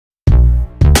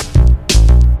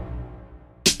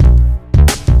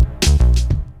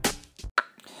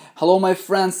Hello my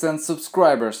friends and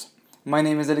subscribers, my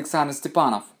name is Alexander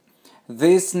Stepanov.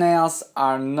 These nails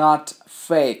are not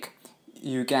fake,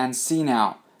 you can see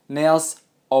now. Nails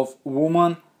of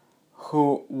woman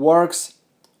who works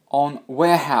on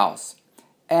warehouse,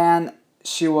 and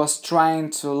she was trying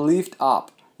to lift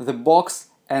up the box,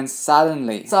 and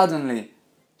suddenly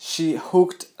she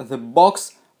hooked the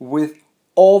box with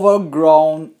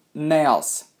overgrown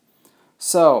nails.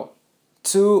 So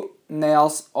two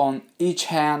nails on each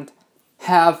hand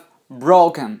have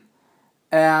broken,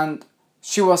 and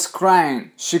she was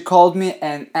crying. She called me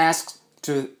and asked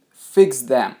to fix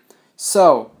them.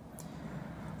 So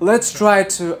let's try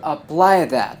to apply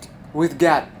that. We've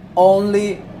got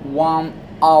only 1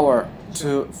 hour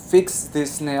to fix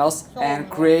these nails and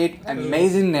create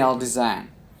amazing nail design.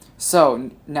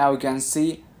 So now you can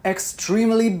see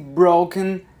extremely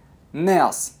broken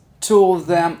nails. Two of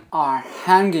them are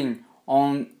hanging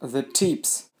on the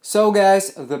tips. So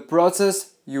guys, the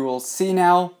process you will see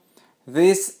now.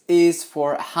 This is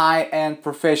for high-end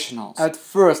professionals. At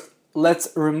first,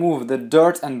 let's remove the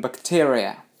dirt and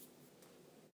bacteria.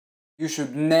 You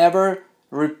should never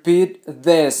repeat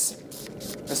this,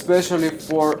 especially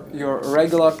for your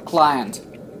regular client.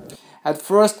 At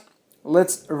first,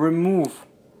 let's remove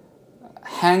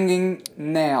hanging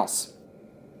nails.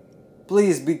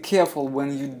 Please be careful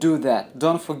when you do that.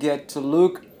 Don't forget to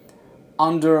look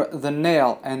under the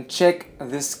nail and check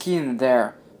the skin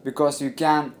there, because you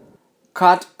can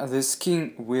cut the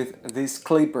skin with this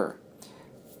clipper.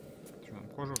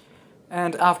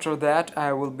 And after that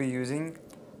I will be using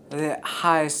the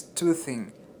highest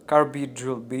toothing carbide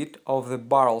drill bit of the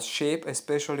barrel shape,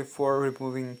 especially for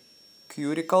removing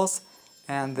cuticles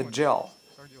and the gel.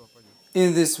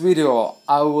 In this video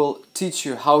I will teach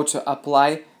you how to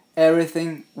apply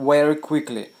everything very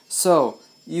quickly. So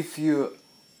if you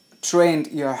trained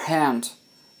your hand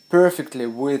perfectly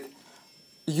with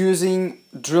using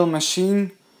drill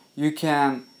machine, you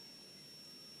can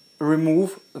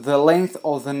remove the length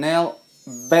of the nail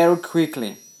very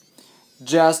quickly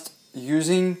just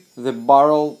using the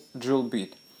barrel drill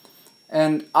bit.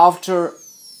 And after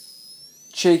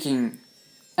checking,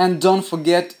 and don't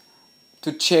forget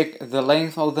to check the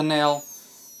length of the nail,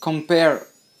 compare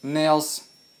nails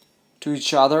to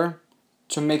each other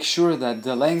to make sure that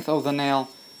the length of the nail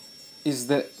is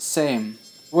the same.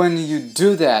 When you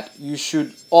do that, you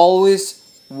should always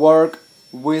work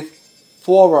with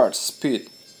forward speed,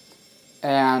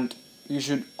 and you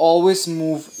should always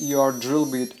move your drill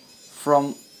bit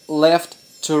from left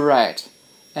to right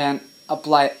and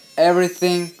apply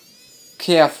everything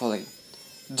carefully.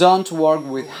 Don't work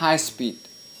with high speed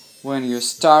when you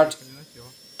start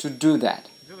to do that.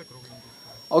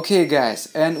 Okay guys,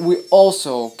 and we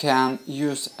also can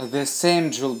use the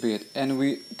same drill bit, and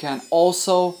we can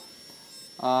also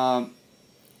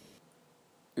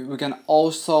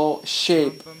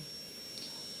shape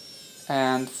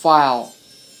and file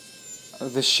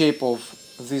the shape of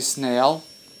this nail,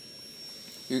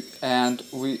 and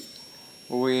we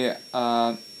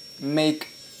make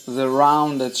the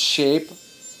rounded shape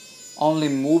only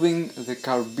moving the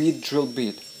carbide drill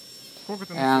bit.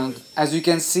 And as you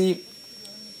can see,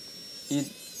 it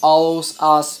allows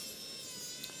us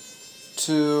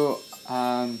to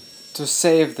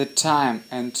save the time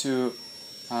and to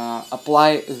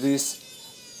apply this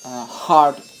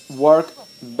hard work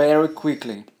very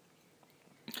quickly.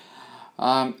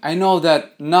 I know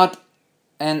that not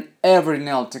every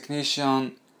nail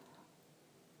technician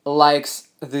likes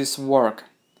this work.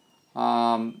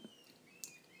 When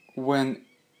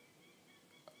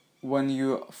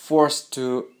you're forced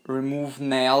to remove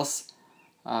nails,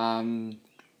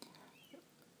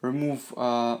 remove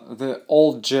the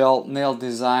old gel nail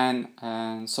design,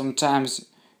 and sometimes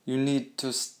you need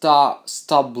to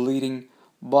stop bleeding,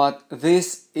 but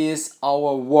this is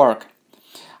our work.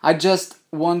 I just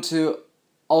want to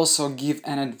also give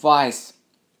an advice.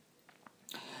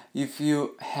 If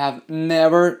you have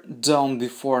never done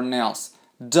before nails,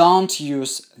 don't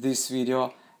use this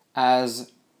video as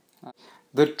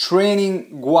the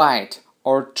training guide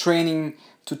or training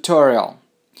tutorial.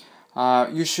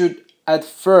 You should at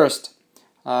first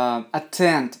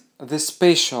attend the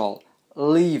special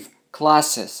live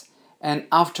classes, and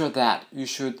after that you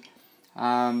should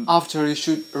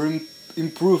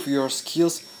improve your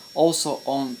skills also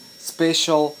on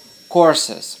special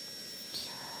courses.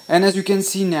 And as you can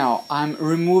see now, I'm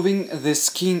removing the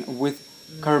skin with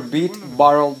carbide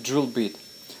barrel drill bit.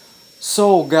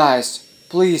 So guys,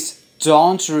 please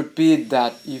don't repeat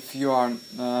that if you are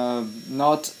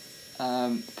not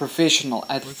professional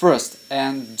at first,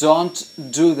 and don't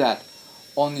do that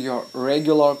on your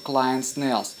regular client's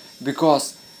nails,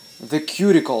 because the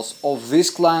cuticles of this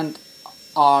client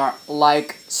are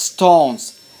like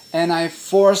stones, and I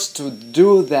forced to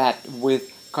do that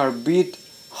with carbide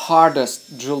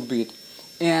hardest drill bit,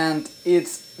 and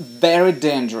it's very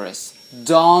dangerous.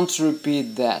 Don't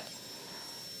repeat that.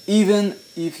 Even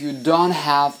if you don't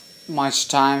have much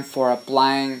time for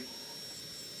applying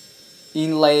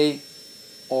inlay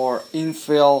or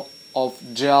infill of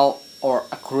gel or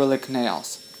acrylic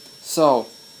nails. So,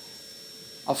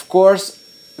 of course,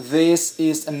 this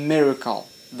is a miracle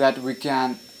that we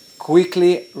can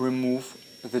quickly remove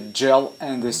the gel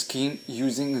and the skin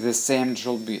using the same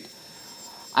drill bit.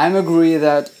 I agree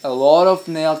that a lot of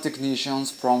nail technicians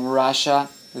from Russia,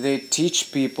 they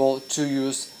teach people to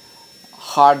use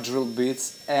hard drill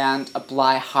bits and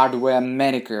apply hardware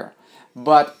manicure.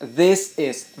 But this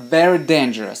is very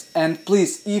dangerous, and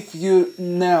please, if you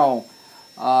know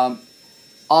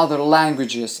other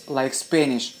languages like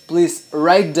Spanish, please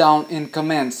write down in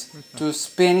comments to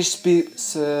Spanish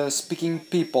speaking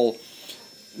people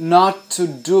not to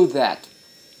do that.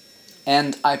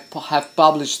 And I have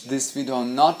published this video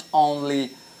not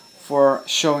only for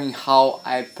showing how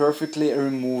I perfectly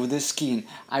remove the skin.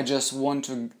 I just want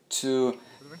to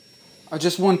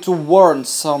warn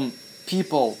some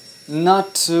people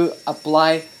not to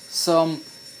apply some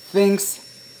things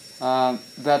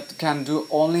that can do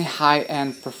only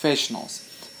high-end professionals.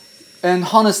 And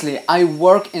honestly, I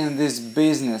work in this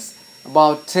business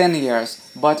about 10 years,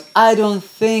 but I don't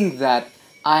think that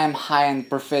I am high-end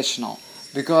professional,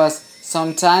 because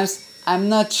sometimes I'm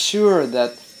not sure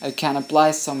that I can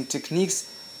apply some techniques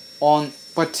on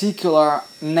particular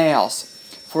nails.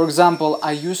 For example,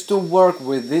 I used to work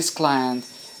with this client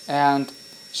and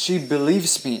she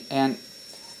believes me, and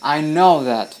I know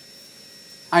that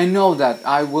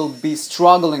I will be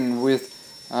struggling with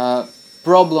a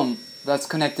problem that's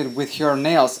connected with her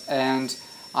nails, and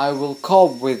I will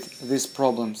cope with these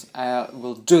problems. I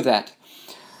will do that.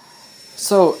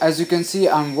 So, as you can see,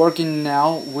 I'm working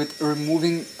now with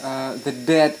removing the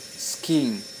dead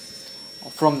skin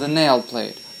from the nail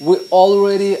plate. We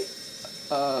already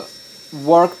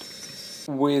worked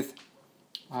with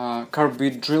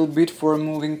carbide drill bit for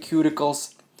removing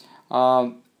cuticles,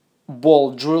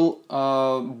 ball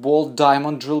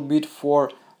diamond drill bit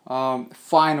for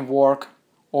fine work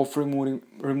of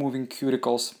removing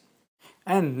cuticles.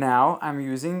 And now I'm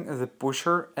using the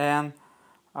pusher, and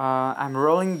I'm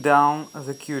rolling down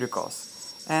the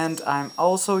cuticles, and I'm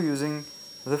also using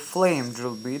the flame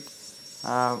drill bit.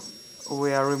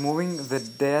 We are removing the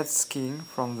dead skin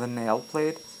from the nail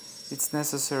plate. It's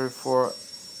necessary for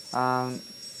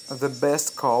the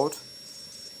best coat,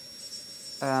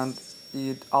 and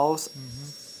it allows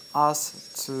us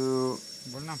to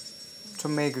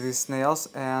make these nails,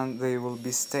 and they will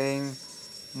be staying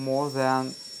more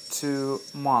than 2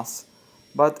 months.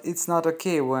 But it's not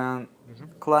okay when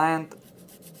client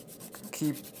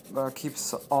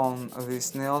keeps on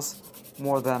these nails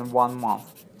more than 1 month.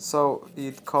 So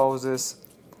it causes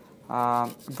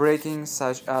breaking,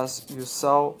 such as you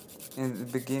saw in the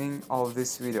beginning of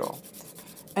this video.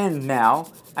 And now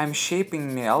I'm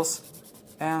shaping nails,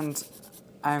 and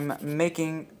I'm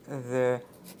making the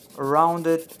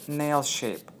rounded nail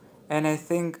shape, and I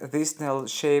think this nail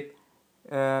shape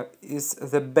is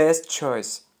the best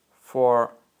choice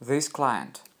for this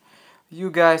client. You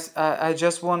guys, I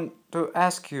just want to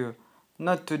ask you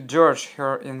not to judge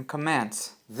her in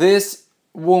comments. This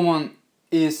woman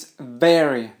is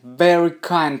very, very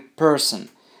kind person,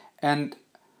 and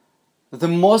the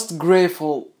most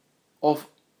grateful of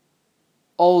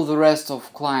all the rest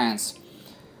of clients.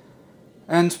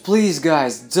 And please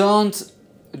guys, don't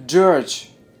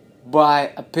judge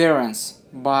by appearance,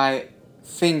 by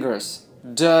fingers,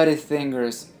 dirty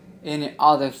fingers, any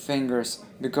other fingers,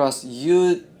 because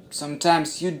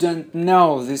sometimes you don't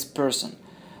know this person.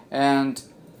 And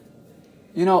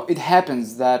you know, it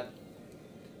happens that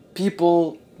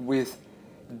people with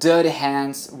dirty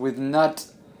hands, with not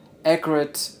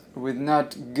accurate, with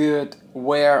not good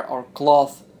wear or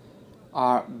cloth,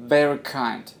 are very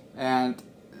kind, and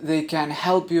they can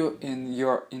help you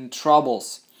in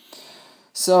troubles.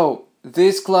 So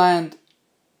this client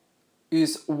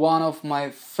is one of my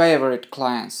favorite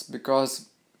clients, because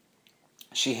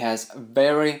she has a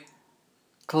very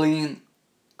clean,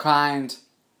 kind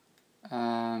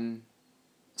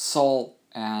soul,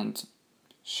 and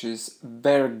she's a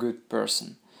very good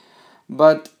person.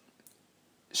 But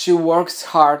she works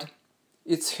hard.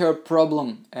 It's her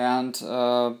problem, and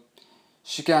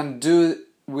she can do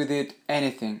with it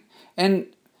anything. And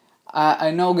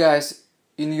I know guys,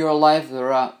 in your life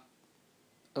there are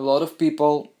a lot of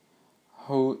people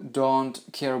who don't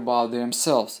care about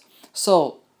themselves.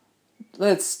 So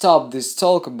let's stop this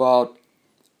talk about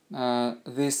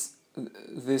these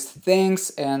things,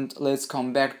 and let's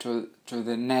come back to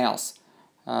the nails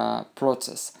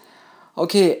process.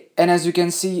 Okay, and as you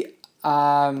can see,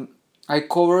 I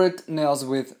covered nails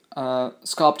with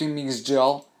sculpting mix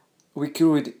gel. We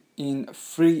cure it in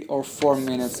 3 or 4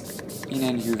 minutes in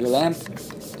an UV lamp,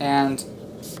 and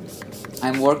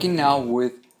I'm working now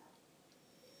with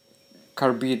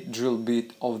carbide drill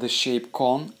bit of the shape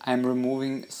cone. I'm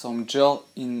removing some gel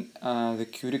in the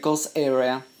cuticles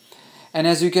area, and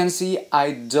as you can see,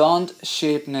 I don't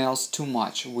shape nails too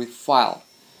much with file,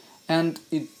 and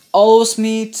it allows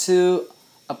me to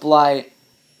apply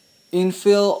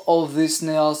infill of these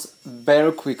nails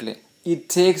very quickly. It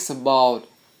takes about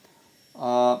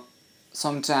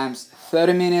sometimes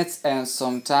 30 minutes and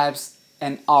sometimes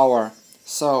an hour,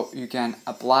 so you can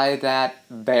apply that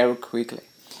very quickly.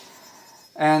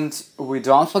 And we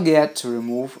don't forget to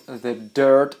remove the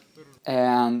dirt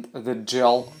and the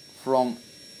gel from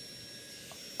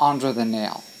under the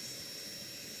nail.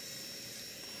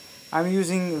 I'm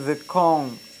using the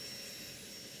cone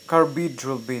carbide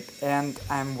drill bit, and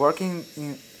I'm working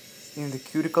in the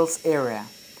cuticles area.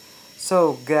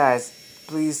 So guys,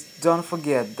 please don't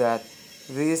forget that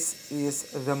this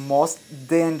is the most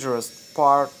dangerous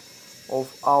part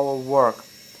of our work,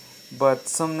 but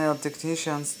some nail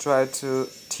technicians try to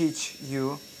teach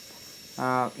you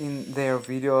in their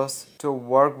videos to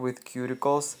work with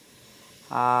cuticles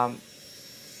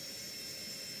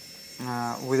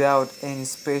without any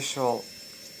special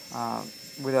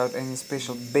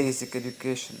basic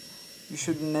education. You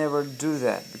should never do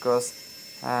that, because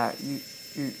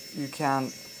you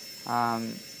can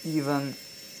even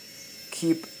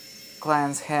keep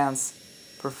clients' hands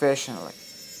professionally,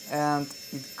 and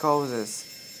it causes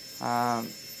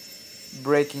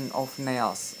breaking of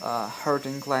nails,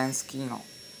 hurting client's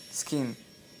skin,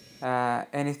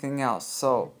 anything else.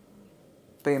 So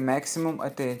pay maximum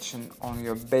attention on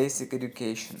your basic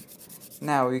education.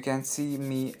 Now you can see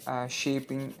me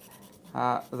shaping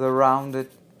the rounded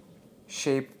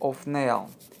shape of nail.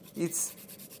 It's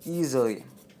easily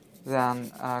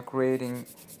than creating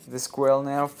the square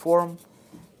nail form,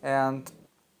 and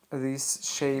this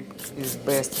shape is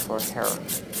best for her.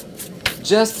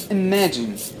 Just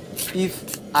imagine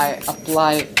if I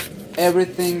apply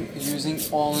everything using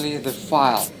only the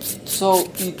file, so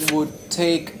it would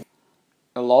take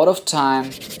a lot of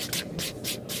time,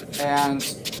 and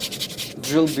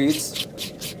drill bits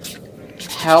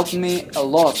helped me a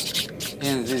lot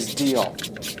in this deal.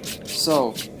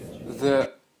 So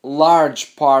the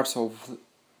large part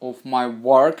of my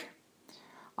work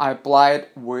I applied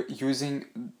using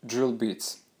drill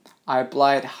bits. I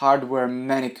applied hardware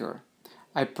manicure.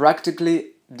 I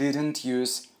practically didn't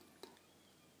use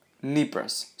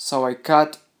nippers, so I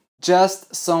cut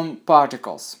just some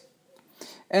particles.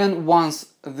 And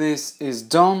once this is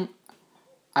done,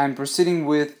 I'm proceeding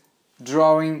with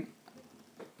drawing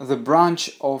the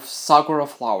branch of sakura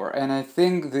flower, and I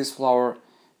think this flower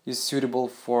is suitable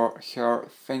for her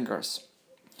fingers.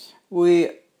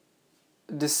 We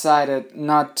decided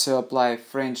not to apply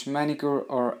French manicure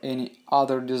or any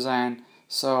other design,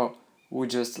 so we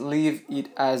just leave it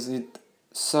as it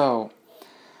so.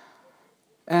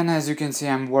 And as you can see,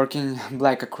 I'm working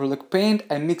black acrylic paint.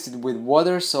 I mix it with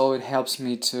water, so it helps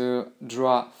me to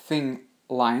draw thin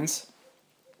lines.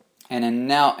 And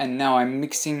now I'm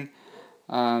mixing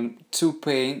two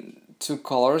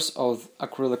colors of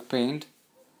acrylic paint,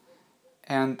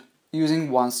 and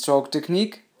using one stroke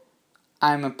technique,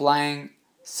 I'm applying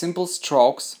simple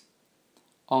strokes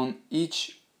on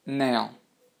each nail,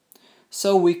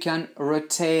 so we can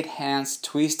rotate hands,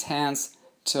 twist hands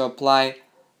to apply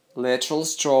lateral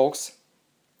strokes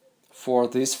for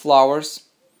these flowers,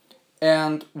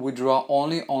 and we draw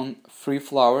only on 3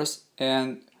 flowers,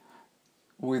 and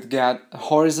we get a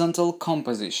horizontal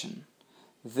composition.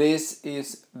 This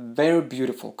is very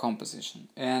beautiful composition,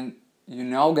 and you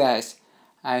know guys,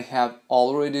 I have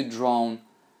already drawn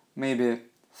maybe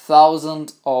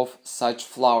thousands of such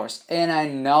flowers, and I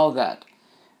know that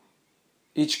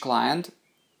each client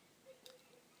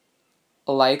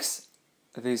likes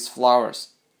these flowers,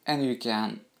 and you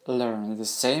can learn the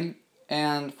same,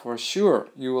 and for sure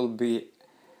you will be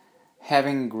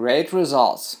having great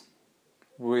results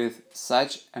with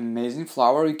such amazing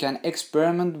flower. You can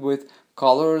experiment with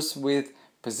colors, with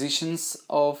positions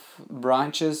of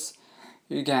branches.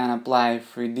 You can apply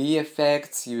 3D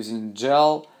effects using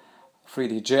gel,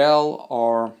 3D gel,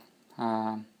 or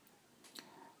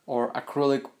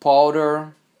acrylic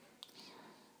powder,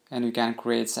 and you can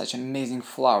create such amazing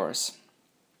flowers.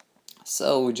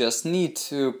 So we just need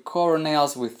to cover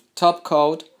nails with top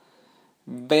coat,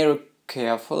 very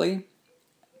carefully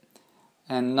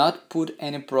and not put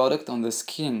any product on the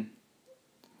skin.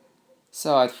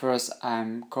 So at first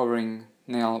I'm covering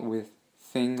nail with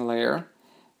thin layer,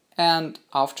 and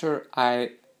after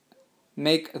I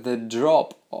make the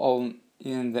drop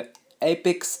in the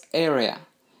apex area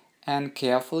and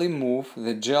carefully move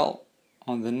the gel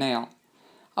on the nail.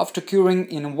 After curing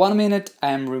in 1 minute,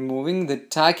 I am removing the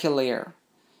tacky layer.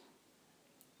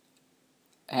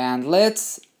 And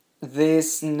let's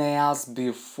these nails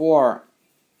before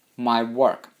my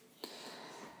work.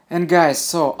 And guys,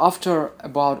 so after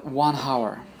about 1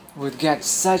 hour, we get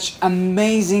such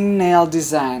amazing nail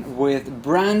design with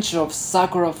branch of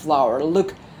sakura flower.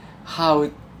 Look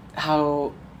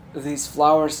how these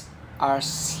flowers are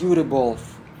suitable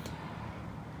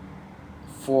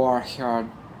for her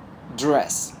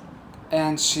dress,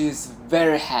 and she's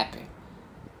very happy.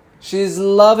 She's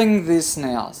loving these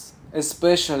nails,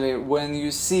 especially when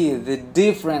you see the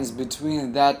difference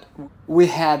between that we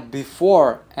had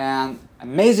before and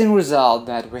amazing result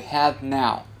that we have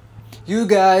now. You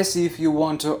guys, if you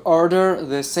want to order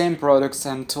the same products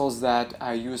and tools that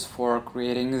I use for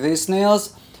creating these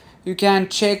nails, you can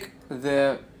check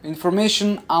the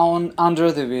information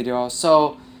under the video.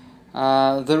 So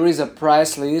there is a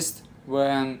price list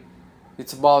when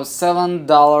it's about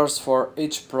 $7 for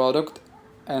each product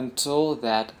and tool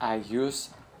that I use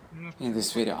in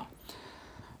this video.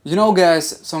 You know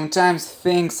guys, sometimes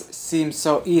things seem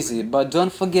so easy, but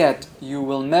don't forget, you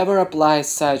will never apply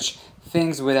such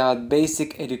things without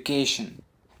basic education.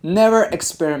 Never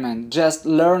experiment, just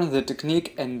learn the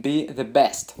technique and be the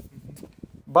best.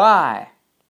 Bye!